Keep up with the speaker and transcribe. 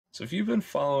So if you've been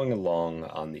following along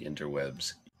on the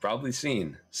interwebs, you've probably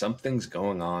seen something's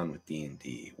going on with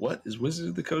D&D. What is Wizards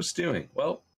of the Coast doing?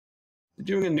 Well, they're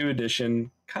doing a new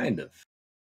edition, kind of.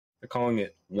 They're calling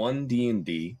it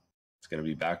 1D&D. It's going to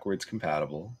be backwards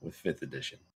compatible with 5th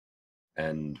edition.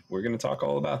 And we're going to talk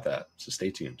all about that, so stay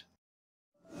tuned.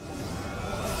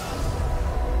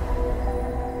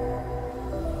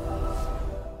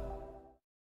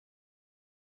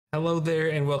 Hello there,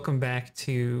 and welcome back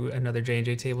to another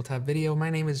J&J Tabletop video. My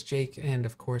name is Jake, and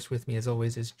of course with me as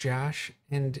always is Josh.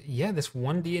 And yeah, this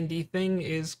 1D&D thing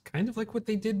is kind of like what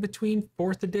they did between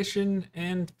 4th edition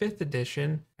and 5th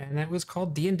edition, and that was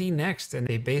called D&D Next. And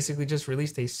they basically just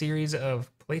released a series of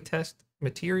playtest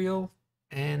material,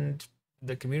 and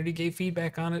the community gave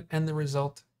feedback on it, and the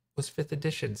result was 5th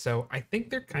edition. So I think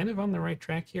they're kind of on the right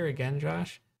track here again,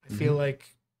 Josh. I feel like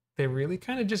they're really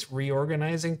kind of just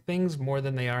reorganizing things more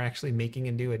than they are actually making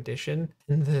a new edition.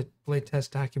 In the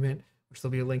playtest document, which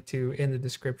there'll be a link to in the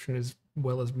description, as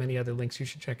well as many other links you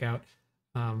should check out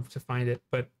to find it.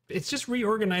 But it's just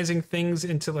reorganizing things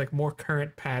into like more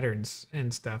current patterns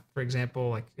and stuff. For example,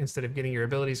 like instead of getting your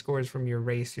ability scores from your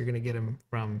race, you're going to get them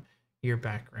from your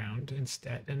background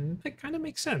instead. And it kind of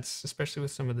makes sense, especially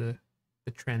with some of the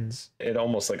trends. It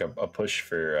almost like a push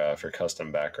for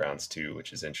custom backgrounds too,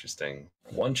 which is interesting.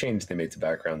 One change they made to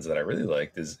backgrounds that I really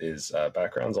liked is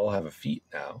backgrounds all have a feat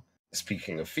now.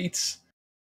 Speaking of feats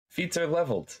are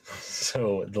leveled.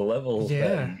 So the level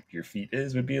that your feat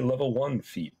is would be a level 1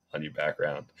 feat on your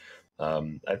background.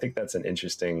 I think that's an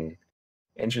interesting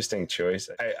choice.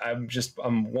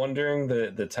 I'm wondering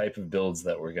the type of builds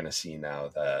that we're going to see now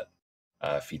that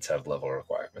feats have level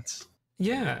requirements.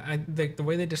 Yeah, the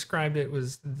way they described it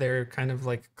was they're kind of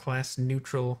like class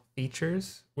neutral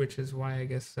features, which is why I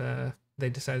guess they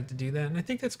decided to do that. And I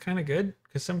think that's kind of good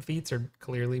because some feats are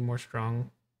clearly more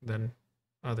strong than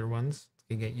other ones.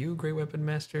 You get you, Great Weapon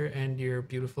Master, and your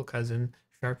beautiful cousin,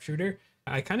 Sharpshooter.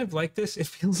 I kind of like this. It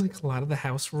feels like a lot of the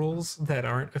house rules that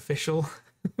aren't official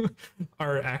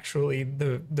are actually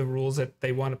the rules that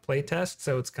they want to play test.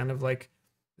 So it's kind of like,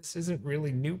 this isn't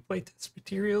really new playtest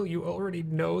material. You already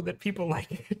know that people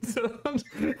like it. So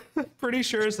I'm pretty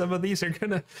sure some of these are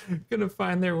gonna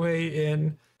find their way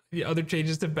in. The other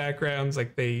changes to backgrounds,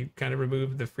 like they kind of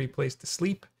removed the free place to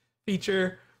sleep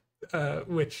feature,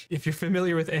 which if you're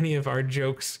familiar with any of our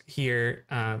jokes here,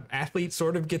 athlete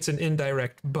sort of gets an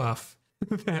indirect buff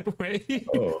that way.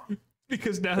 Oh.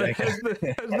 Because now it has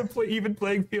the even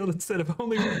playing field instead of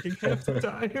only working half the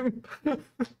time.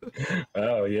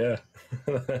 Oh yeah,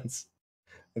 that's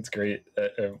great.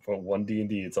 For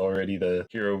 1D&D, it's already the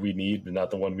hero we need, but not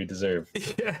the one we deserve.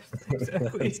 Yeah,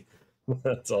 exactly.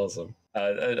 That's awesome.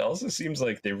 It also seems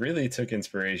like they really took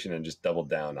inspiration and just doubled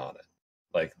down on it.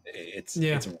 Like it's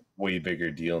a way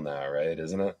bigger deal now, right?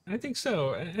 Isn't it? I think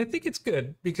so. I think it's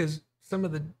good because some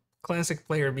of the classic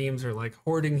player memes are like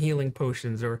hoarding healing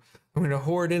potions, or I'm going to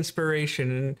hoard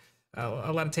inspiration, and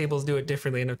a lot of tables do it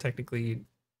differently. I know technically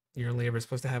you're only ever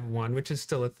supposed to have one, which is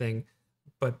still a thing,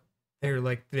 but they're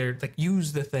like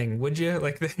use the thing, would you?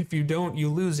 Like if you don't, you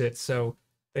lose it. So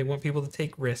they want people to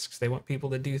take risks. They want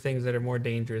people to do things that are more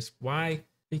dangerous. Why?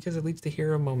 Because it leads to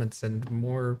hero moments and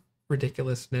more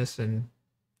ridiculousness and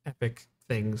epic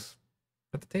things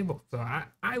at the table. So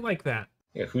I like that.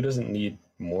 Yeah, who doesn't need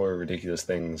more ridiculous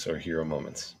things or hero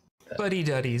moments? Buddy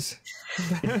duddies.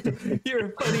 You're a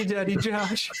buddy duddy,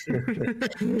 Josh.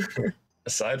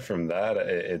 Aside from that,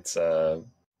 it's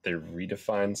they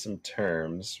redefined some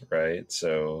terms, right?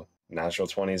 So natural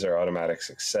 20s are automatic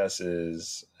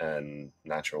successes and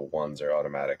natural 1s are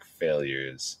automatic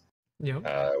failures. Yep.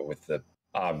 With the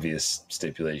obvious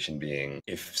stipulation being,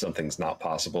 if something's not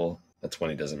possible, a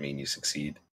 20 doesn't mean you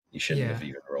succeed. You shouldn't have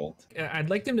even rolled. I'd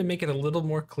like them to make it a little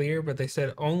more clear, but they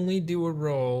said only do a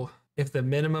roll if the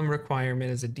minimum requirement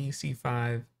is a DC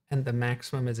 5 and the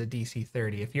maximum is a DC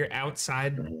 30. If you're out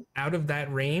of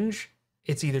that range,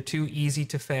 it's either too easy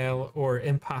to fail or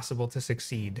impossible to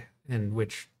succeed, in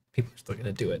which people are still going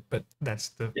to do it, but that's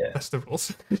the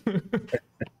rules.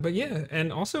 But yeah,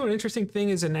 and also an interesting thing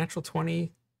is a natural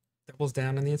 20 doubles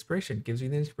down on the inspiration, gives you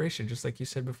the inspiration, just like you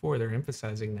said before. They're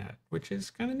emphasizing that, which is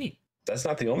kind of neat. That's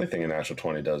not the only thing a natural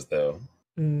 20 does, though.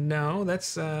 No,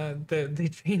 that's they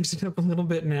changed it up a little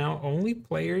bit now. Only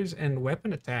players and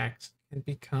weapon attacks can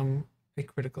become a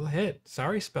critical hit.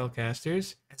 Sorry,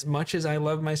 spellcasters. As much as I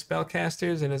love my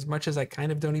spellcasters, and as much as I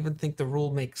kind of don't even think the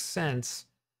rule makes sense,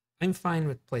 I'm fine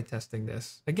with playtesting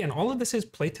this. Again, all of this is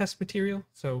playtest material,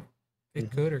 so it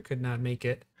could or could not make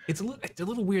it. It's a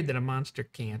little weird that a monster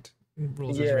can't.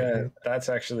 Yeah, that's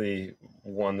actually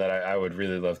one that I would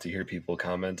really love to hear people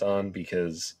comment on,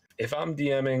 because if I'm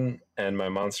DMing and my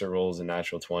monster rolls a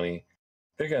natural 20,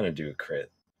 they're gonna do a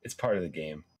crit. It's part of the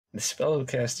game. The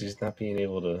spellcasters not being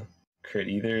able to crit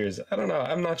either is, I don't know.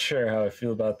 I'm not sure how I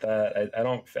feel about that.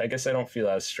 I guess I don't feel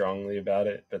as strongly about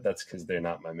it, but that's because they're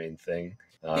not my main thing.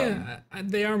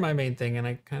 They are my main thing, and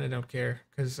I kind of don't care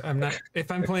because I'm not.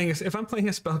 If I'm playing a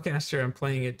spellcaster, I'm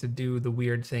playing it to do the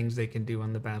weird things they can do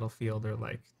on the battlefield, or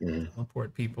like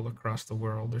teleport people across the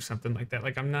world, or something like that.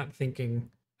 Like I'm not thinking.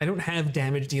 I don't have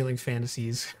damage dealing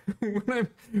fantasies when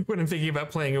I'm thinking about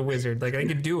playing a wizard. Like I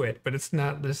could do it, but it's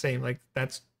not the same. Like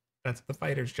that's the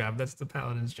fighter's job. That's the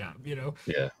paladin's job. You know.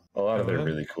 Yeah, a lot of their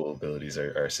really cool abilities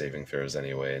are saving throws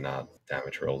anyway, not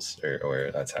damage rolls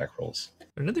or attack rolls.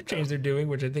 Another change they're doing,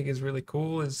 which I think is really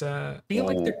cool, is feel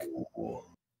like they're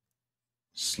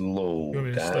slow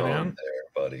down there,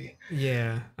 buddy.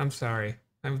 Yeah, I'm sorry.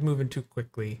 I'm moving too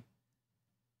quickly.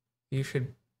 You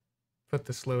should put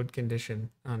the slowed condition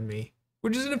on me,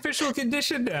 which is an official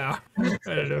condition now. I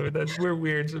don't know. We're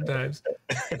weird sometimes.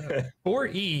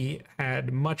 4E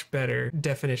had much better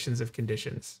definitions of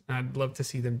conditions. I'd love to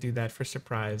see them do that for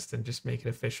surprised and just make it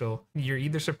official. You're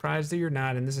either surprised or you're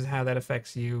not, and this is how that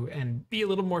affects you, and be a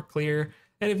little more clear.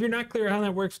 And if you're not clear how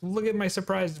that works, look at my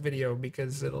surprised video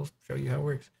because it'll show you how it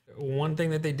works. One thing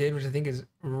that they did, which I think is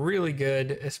really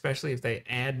good, especially if they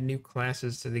add new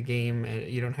classes to the game, and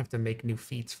you don't have to make new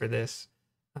feats for this,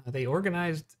 they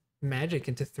organized magic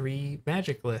into 3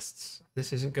 magic lists.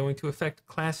 This isn't going to affect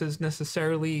classes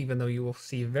necessarily, even though you will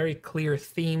see very clear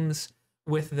themes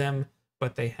with them,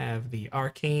 but they have the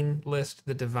arcane list,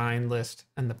 the divine list,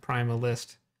 and the primal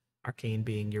list. Arcane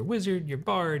being your wizard, your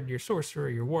bard, your sorcerer,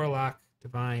 your warlock,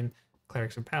 divine,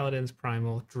 clerics and paladins,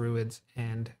 primal, druids,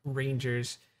 and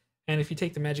rangers. And if you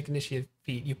take the magic initiative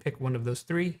feat, you pick one of those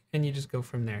 3 and you just go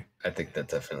from there. I think that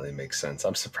definitely makes sense.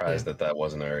 I'm surprised that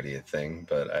wasn't already a thing,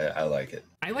 but I like it.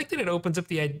 I like that it opens up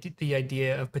the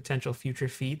idea of potential future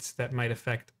feats that might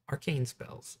affect arcane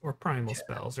spells or primal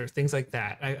spells or things like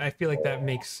that. I feel like that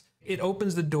makes it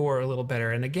opens the door a little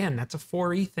better. And again, that's a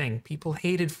 4E thing. People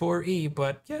hated 4E,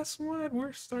 but guess what?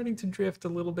 We're starting to drift a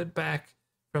little bit back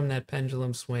from that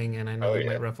pendulum swing, and I know it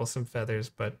might ruffle some feathers,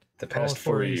 but the past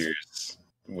 4 years,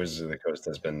 Wizards of the Coast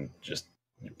has been just,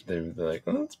 they're like,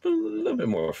 well, let's put a little bit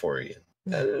more 4E.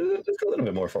 Just a little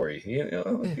bit more 4E.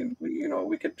 You know,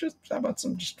 we could just, how about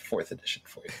some just 4th edition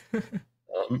for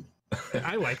you?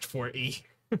 I liked 4E.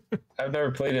 I've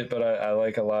never played it, but I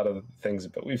like a lot of things,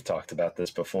 but we've talked about this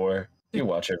before. You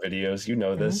watch our videos, you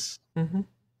know this.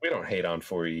 We don't hate on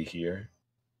 4E here.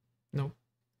 Nope.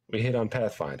 We hate on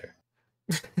Pathfinder.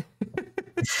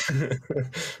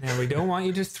 Now we don't want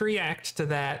you to react to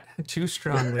that too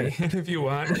strongly. And if you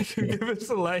want, you can give us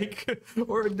a like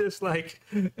or a dislike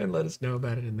and let us know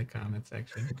about it in the comment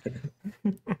section.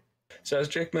 So as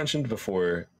Jake mentioned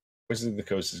before, Wizards of the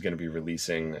Coast is going to be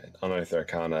releasing Unearthed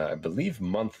Arcana, I believe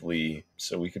monthly,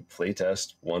 so we could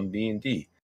playtest one D&D.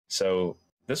 So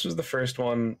this was the first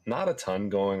one. Not a ton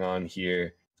going on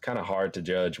here. It's kind of hard to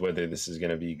judge whether this is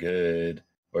going to be good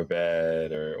or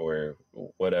bad or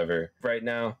whatever. Right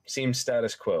now, seems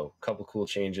status quo. Couple cool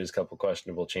changes, couple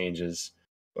questionable changes.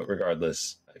 But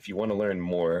regardless, if you want to learn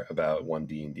more about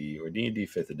 1D&D or D&D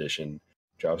 5th edition,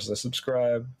 drop us a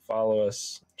subscribe, follow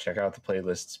us, check out the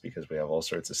playlists because we have all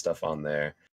sorts of stuff on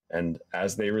there. And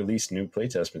as they release new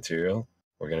playtest material,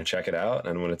 we're going to check it out.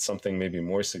 And when it's something maybe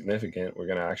more significant, we're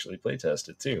going to actually playtest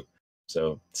it too.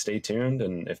 So stay tuned.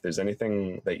 And if there's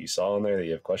anything that you saw in there that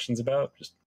you have questions about,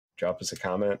 just drop us a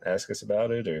comment, ask us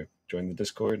about it, or join the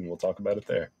Discord, and we'll talk about it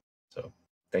there. So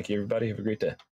thank you, everybody. Have a great day.